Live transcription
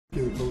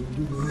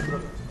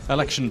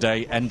Election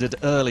day ended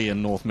early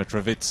in North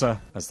Mitrovica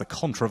as the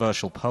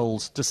controversial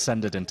polls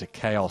descended into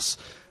chaos.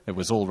 It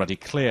was already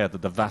clear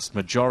that the vast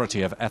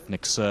majority of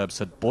ethnic Serbs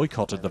had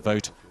boycotted the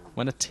vote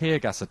when a tear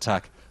gas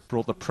attack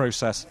brought the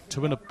process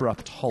to an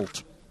abrupt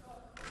halt.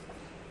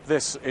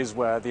 This is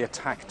where the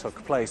attack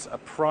took place, a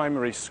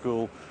primary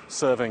school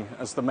serving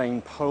as the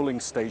main polling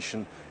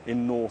station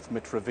in North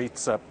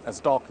Mitrovica. As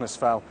darkness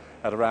fell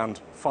at around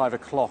 5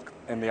 o'clock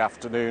in the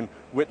afternoon,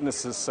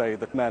 witnesses say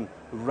that men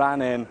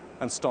ran in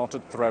and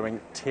started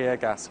throwing tear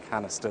gas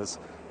canisters.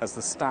 As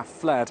the staff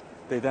fled,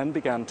 they then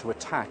began to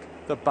attack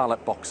the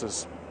ballot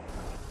boxes.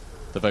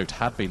 The vote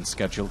had been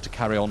scheduled to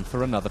carry on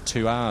for another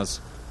 2 hours,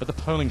 but the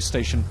polling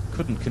station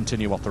couldn't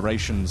continue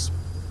operations.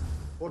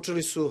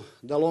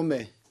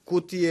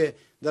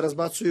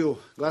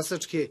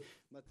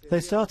 They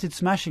started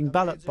smashing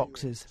ballot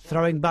boxes,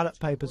 throwing ballot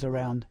papers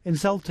around,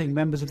 insulting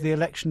members of the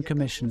election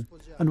commission,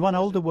 and one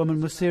older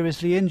woman was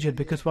seriously injured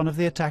because one of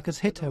the attackers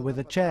hit her with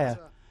a chair.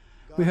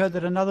 We heard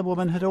that another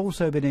woman had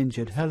also been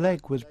injured, her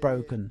leg was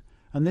broken,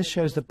 and this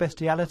shows the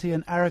bestiality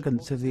and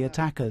arrogance of the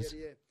attackers.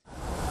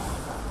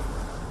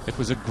 It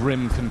was a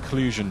grim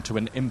conclusion to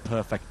an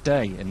imperfect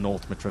day in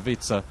North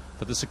Mitrovica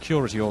for the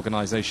security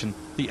organisation,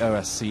 the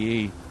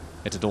OSCE.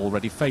 It had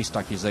already faced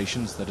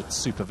accusations that its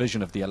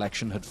supervision of the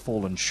election had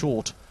fallen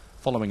short.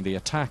 Following the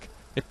attack,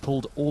 it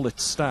pulled all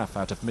its staff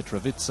out of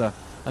Mitrovica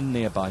and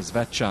nearby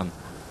Zvečan.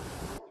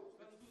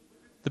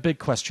 The big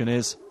question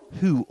is,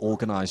 who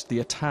organised the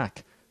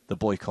attack? The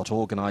boycott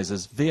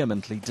organisers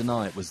vehemently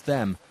deny it was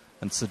them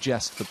and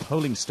suggest the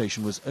polling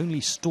station was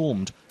only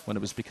stormed when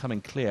it was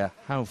becoming clear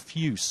how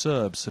few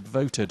Serbs had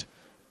voted.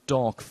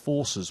 Dark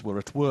forces were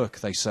at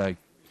work, they say.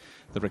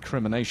 The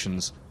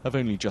recriminations have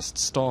only just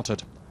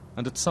started,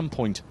 and at some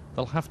point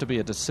there'll have to be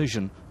a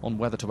decision on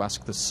whether to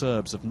ask the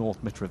Serbs of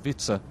North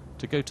Mitrovica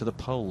to go to the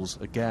polls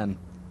again.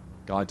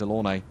 Guy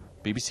Delaunay,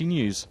 BBC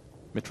News,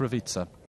 Mitrovica.